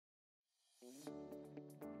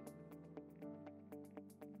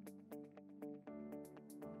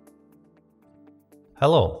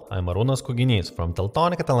Hello, I'm Arūnas Kuginys from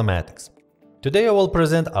Teltonika Telematics. Today I will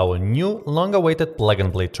present our new long-awaited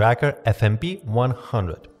plug-and-play tracker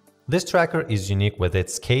FMP100. This tracker is unique with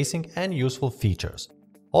its casing and useful features.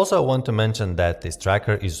 Also, I want to mention that this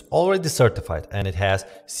tracker is already certified and it has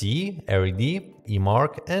CE, RED,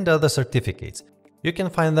 E-Mark and other certificates. You can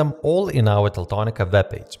find them all in our Teltonika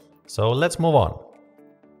webpage. So let's move on.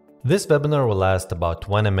 This webinar will last about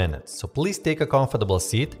 20 minutes, so please take a comfortable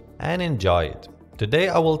seat and enjoy it. Today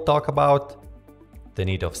I will talk about the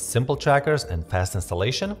need of simple trackers and fast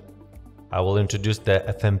installation. I will introduce the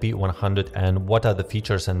FMP100 and what are the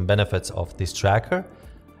features and benefits of this tracker.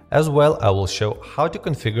 As well, I will show how to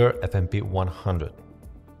configure FMP100.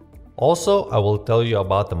 Also, I will tell you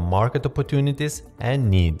about the market opportunities and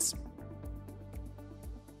needs.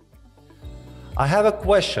 I have a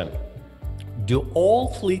question. Do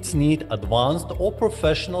all fleets need advanced or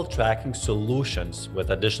professional tracking solutions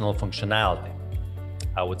with additional functionality?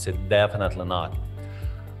 I would say definitely not.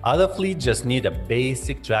 Other fleets just need a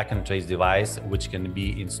basic track and trace device which can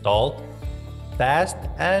be installed fast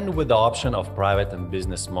and with the option of private and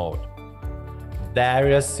business mode.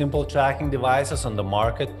 Various simple tracking devices on the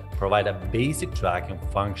market provide a basic tracking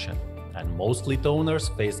function, and most fleet owners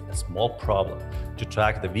face a small problem. To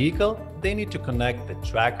track the vehicle, they need to connect the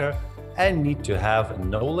tracker and need to have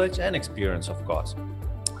knowledge and experience, of course.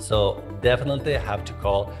 So definitely have to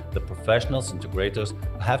call the professionals, integrators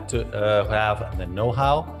who have the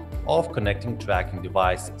know-how of connecting tracking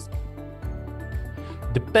devices.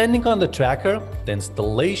 Depending on the tracker, the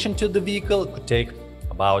installation to the vehicle could take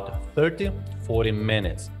about 30-40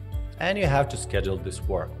 minutes, and you have to schedule this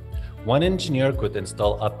work. One engineer could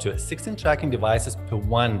install up to 16 tracking devices per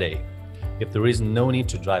one day, if there is no need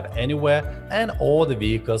to drive anywhere and all the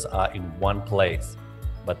vehicles are in one place.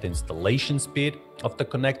 But the installation speed of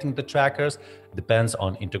connecting the trackers depends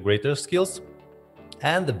on integrator skills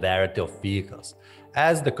and the variety of vehicles,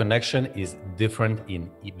 as the connection is different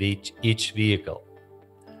in each vehicle.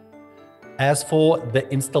 As for the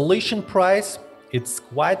installation price, it's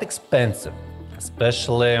quite expensive,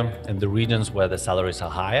 especially in the regions where the salaries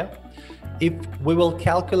are higher. If we will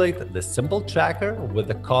calculate the simple tracker with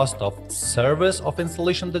the cost of service of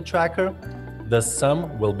installation of the tracker, the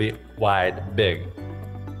sum will be quite big.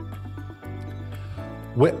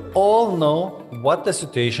 We all know what the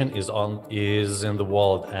situation is in the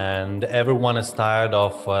world, and everyone is tired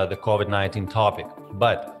of the COVID-19 topic,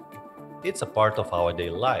 but it's a part of our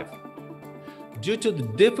daily life. Due to the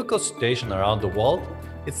difficult situation around the world,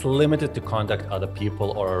 it's limited to contact other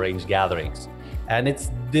people or arrange gatherings. And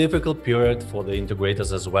it's difficult period for the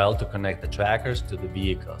integrators as well to connect the trackers to the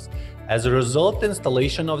vehicles. As a result, the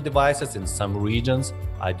installation of devices in some regions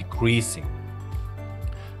are decreasing.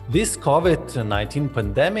 This COVID-19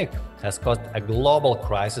 pandemic has caused a global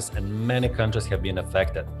crisis and many countries have been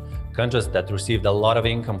affected. Countries that received a lot of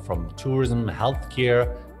income from tourism,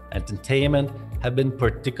 healthcare, entertainment have been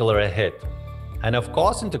particularly hit. And of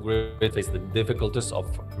course, integrators face the difficulties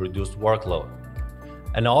of reduced workload.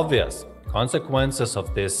 An obvious consequences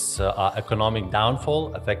of this are economic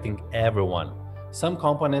downfall affecting everyone. Some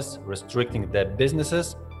companies restricting their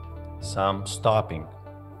businesses, some stopping.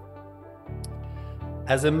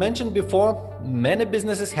 As I mentioned before, many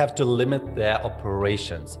businesses have to limit their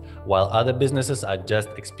operations, while other businesses are just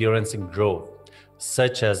experiencing growth,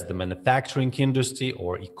 such as the manufacturing industry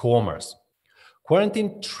or e-commerce.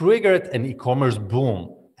 Quarantine triggered an e-commerce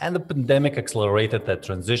boom, and the pandemic accelerated the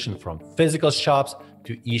transition from physical shops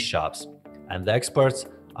to e-shops. And the experts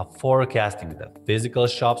are forecasting that physical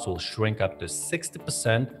shops will shrink up to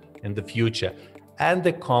 60% in the future, and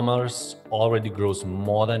the commerce already grows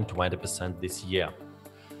more than 20% this year.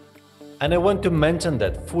 And I want to mention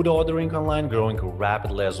that food ordering online growing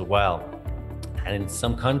rapidly as well. And in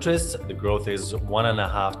some countries, the growth is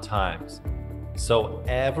 1.5 times. So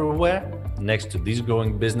everywhere, next to these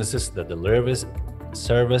growing businesses, the delivery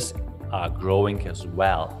service are growing as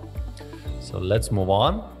well. So let's move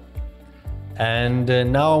on. And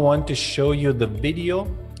now I want to show you the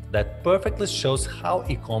video that perfectly shows how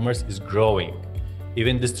e-commerce is growing.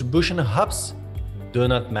 Even distribution hubs do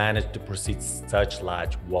not manage to proceed such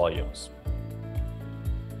large volumes.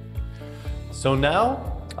 So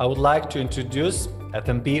now I would like to introduce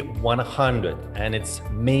FMP100 and its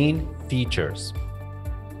main features.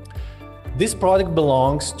 This product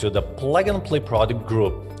belongs to the plug-and-play product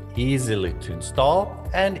group, easily to install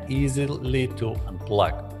and easily to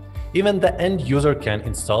unplug. Even the end user can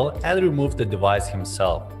install and remove the device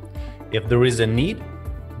himself. If there is a need,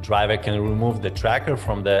 driver can remove the tracker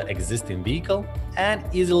from the existing vehicle and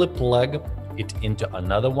easily plug it into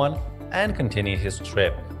another one and continue his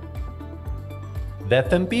trip. The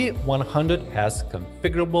FMP100 has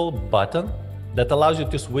configurable button that allows you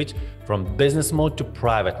to switch from business mode to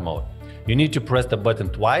private mode. You need to press the button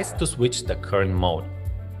twice to switch the current mode.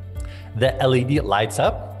 The LED lights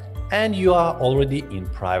up and you are already in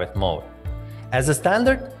private mode. As a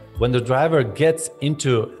standard, when the driver gets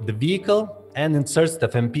into the vehicle and inserts the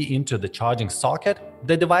FMP into the charging socket,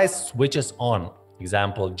 the device switches on,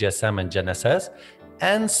 example GSM and GNSS,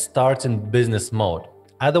 and starts in business mode.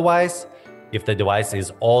 Otherwise, if the device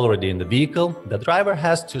is already in the vehicle, the driver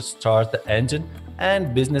has to start the engine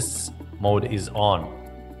and business mode is on.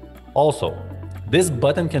 Also, this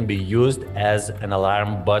button can be used as an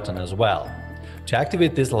alarm button as well. To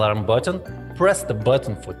activate this alarm button, press the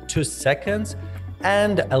button for 2 seconds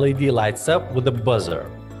and the LED lights up with a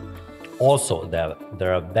buzzer. Also,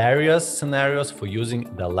 there are various scenarios for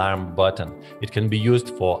using the alarm button. It can be used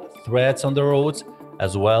for threats on the roads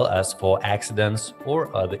as well as for accidents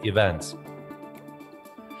or other events.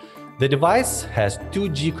 The device has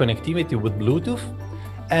 2G connectivity with Bluetooth,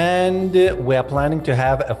 and we are planning to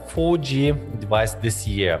have a 4G device this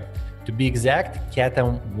year. To be exact,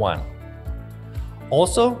 Cat-M1.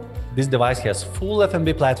 Also, this device has full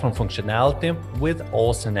FMP platform functionality with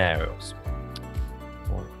all scenarios.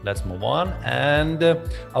 Let's move on, and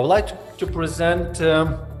I would like to present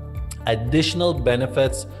additional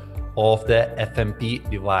benefits of the FMP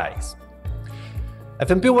device.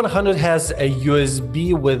 FMP100 has a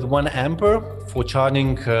USB with 1 ampere for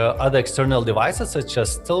charging other external devices such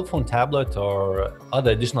as telephone, tablet, or other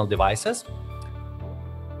additional devices.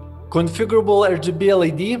 Configurable RGB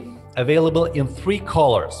LED available in 3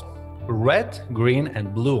 colors: red, green,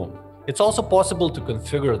 and blue. It's also possible to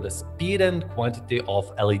configure the speed and quantity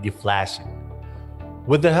of LED flashing.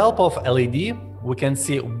 With the help of LED, we can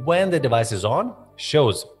see when the device is on,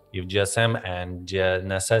 shows if GSM and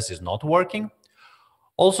GNSS is not working,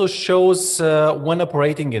 also shows when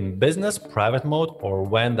operating in business, private mode, or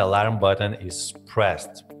when the alarm button is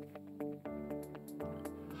pressed.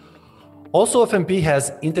 Also, FMP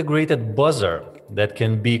has integrated buzzer that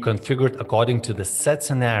can be configured according to the set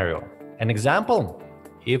scenario. An example,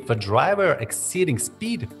 if a driver exceeding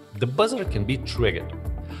speed, the buzzer can be triggered.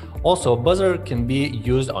 Also, a buzzer can be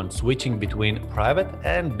used on switching between private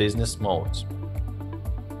and business modes.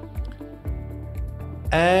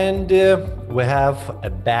 And we have a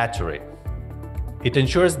battery. It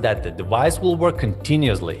ensures that the device will work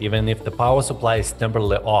continuously even if the power supply is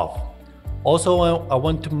temporarily off. Also, I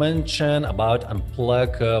want to mention about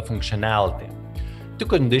unplug functionality. 2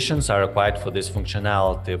 conditions are required for this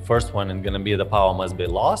functionality. First one is going to be the power must be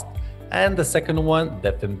lost, and the second one,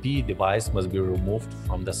 the FMP device must be removed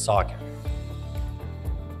from the socket.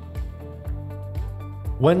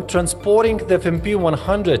 When transporting the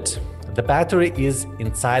FMP100, the battery is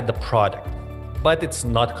inside the product, but it's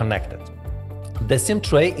not connected. The SIM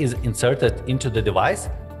tray is inserted into the device,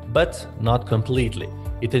 but not completely.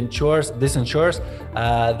 This ensures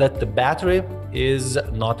that the battery is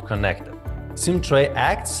not connected. SIM tray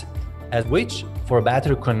acts as a switch for a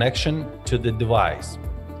battery connection to the device.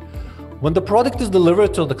 When the product is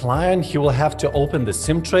delivered to the client, he will have to open the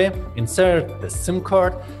SIM tray, insert the SIM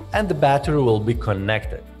card, and the battery will be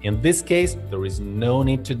connected. In this case, there is no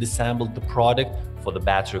need to disassemble the product for the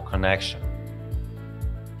battery connection.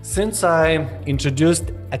 Since I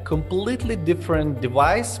introduced a completely different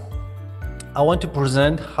device, I want to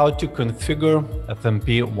present how to configure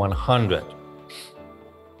FMP100.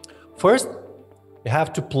 First, you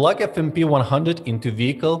have to plug FMP100 into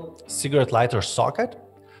vehicle cigarette lighter socket,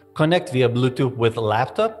 connect via Bluetooth with a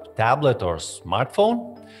laptop, tablet, or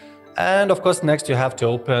smartphone. And of course, next you have to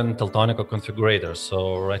open Teltonika Configurator.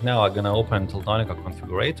 So right now I'm gonna open Teltonika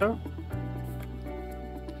Configurator.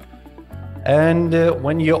 And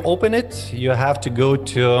when you open it, you have to go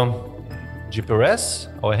to GPRS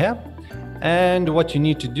over here. And what you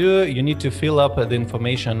need to do, you need to fill up the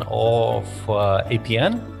information of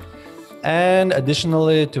APN, and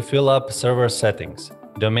additionally to fill up server settings,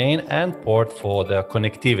 domain and port for the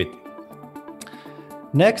connectivity.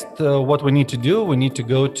 Next, what we need to do, we need to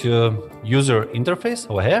go to user interface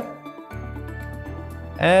over here.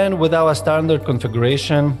 And with our standard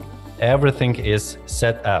configuration, everything is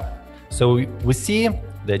set up. So we see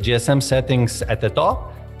the GSM settings at the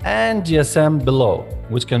top and GSM below,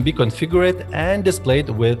 which can be configured and displayed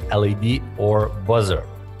with LED or buzzer.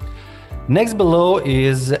 Next below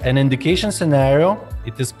is an indication scenario.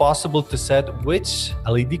 It is possible to set which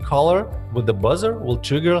LED color with the buzzer will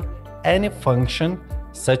trigger any function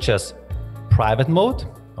such as private mode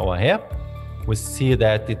over here. We see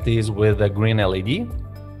that it is with a green LED,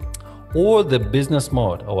 or the business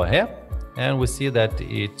mode over here, and we see that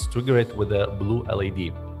it's triggered with a blue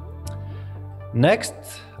LED. Next,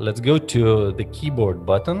 let's go to the keyboard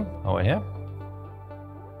button over here.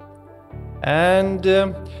 And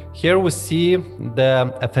here we see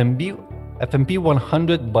the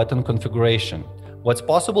FMP100 button configuration. What's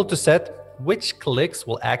possible to set which clicks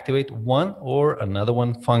will activate one or another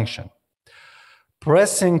one function.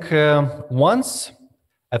 Pressing once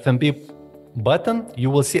FMP button, you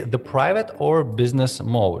will see the private or business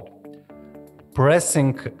mode.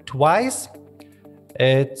 Pressing twice,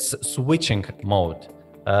 it's switching mode.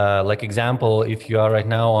 Like example, if you are right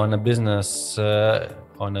now on a business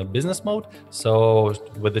mode, so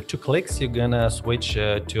with the 2 clicks, you're gonna switch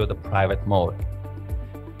to the private mode.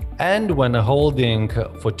 And when holding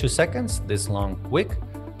for 2 seconds, this long quick,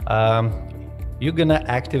 you're gonna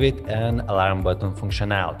activate an alarm button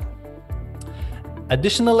functionality.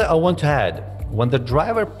 Additionally, I want to add, when the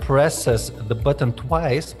driver presses the button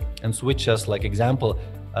twice and switches, like example,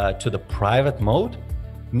 to the private mode,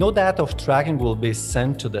 no data of tracking will be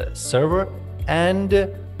sent to the server, and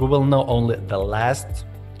we will know only the last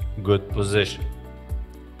good position.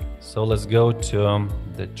 So let's go to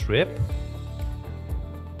the trip.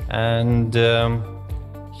 And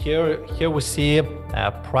here we see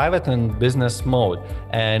private and business mode,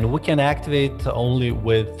 and we can activate only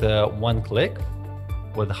with 1 click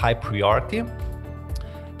with high priority.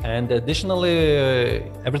 And additionally,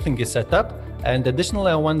 everything is set up. And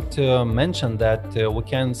additionally, I want to mention that we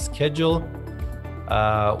can schedule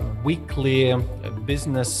weekly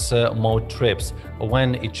business mode trips,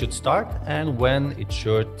 when it should start and when it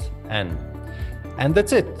should end. And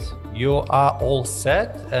that's it. You are all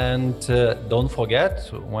set, and don't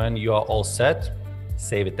forget, when you are all set,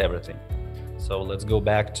 save it everything. So let's go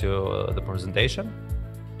back to the presentation.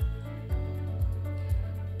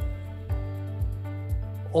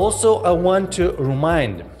 Also, I want to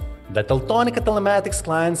remind that Teltonika Telematics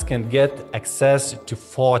clients can get access to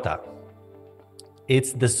FOTA.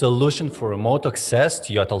 It's the solution for remote access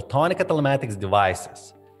to your Teltonika Telematics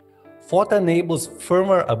devices. FOTA enables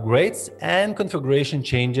firmware upgrades and configuration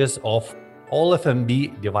changes of all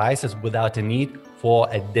FMB devices without a need for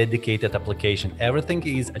a dedicated application. Everything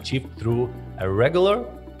is achieved through a regular,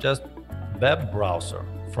 just web browser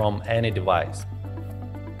from any device.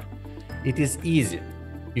 It is easy.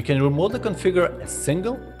 You can remotely configure a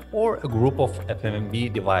single or a group of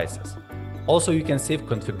FMB devices. Also, you can save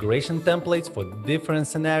configuration templates for different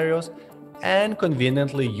scenarios and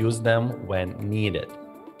conveniently use them when needed.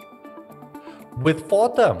 With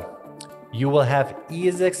FOTA, you will have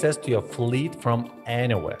easy access to your fleet from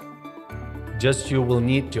anywhere. Just you will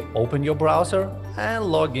need to open your browser and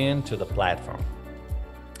log in to the platform.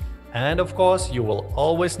 And of course, you will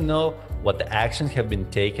always know what the actions have been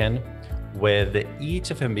taken with each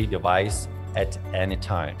FMB device at any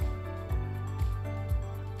time.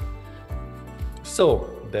 So,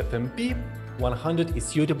 the FMP100 is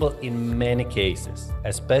suitable in many cases,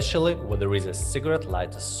 especially where there is a cigarette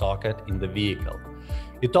lighter socket in the vehicle.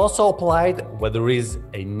 It also applied where there is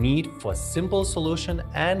a need for simple solution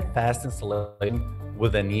and fast installation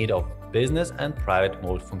with a need of business and private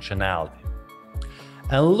mode functionality.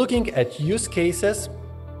 And looking at use cases,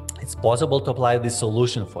 it's possible to apply this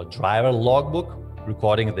solution for driver logbook,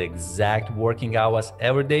 recording the exact working hours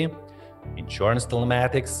every day, insurance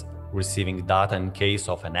telematics, receiving data in case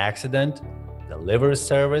of an accident, delivery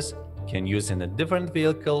service, can use in a different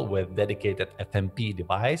vehicle with dedicated FMP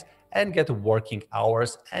device and get working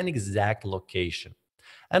hours and exact location.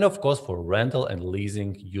 And of course, for rental and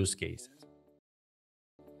leasing use cases.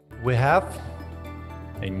 We have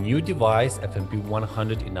a new device,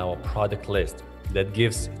 FMP100, in our product list that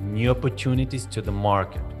gives new opportunities to the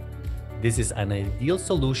market. This is an ideal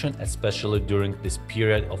solution, especially during this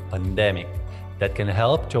period of pandemic, that can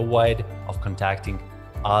help to avoid of contacting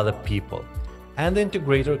other people. And the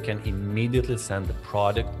integrator can immediately send the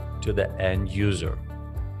product to the end user.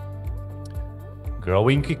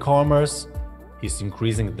 Growing e-commerce is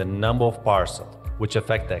increasing the number of parcels, which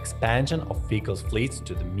affect the expansion of vehicles fleets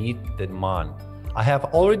to meet the demand. I have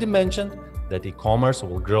already mentioned that e-commerce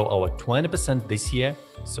will grow over 20% this year,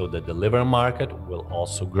 so the delivery market will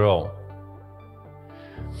also grow.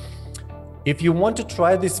 If you want to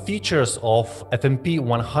try these features of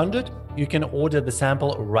FMP100, you can order the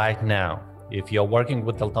sample right now. If you're working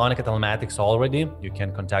with Teltonika Telematics already, you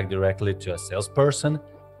can contact directly to a salesperson.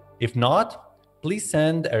 If not, please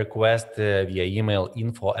send a request via email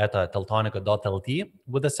info@teltonika.lt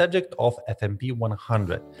with the subject of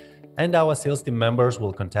FMP100, and our sales team members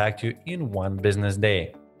will contact you in 1 business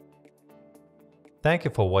day. Thank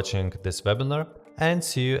you for watching this webinar, and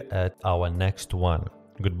see you at our next one.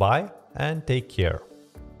 Goodbye and take care.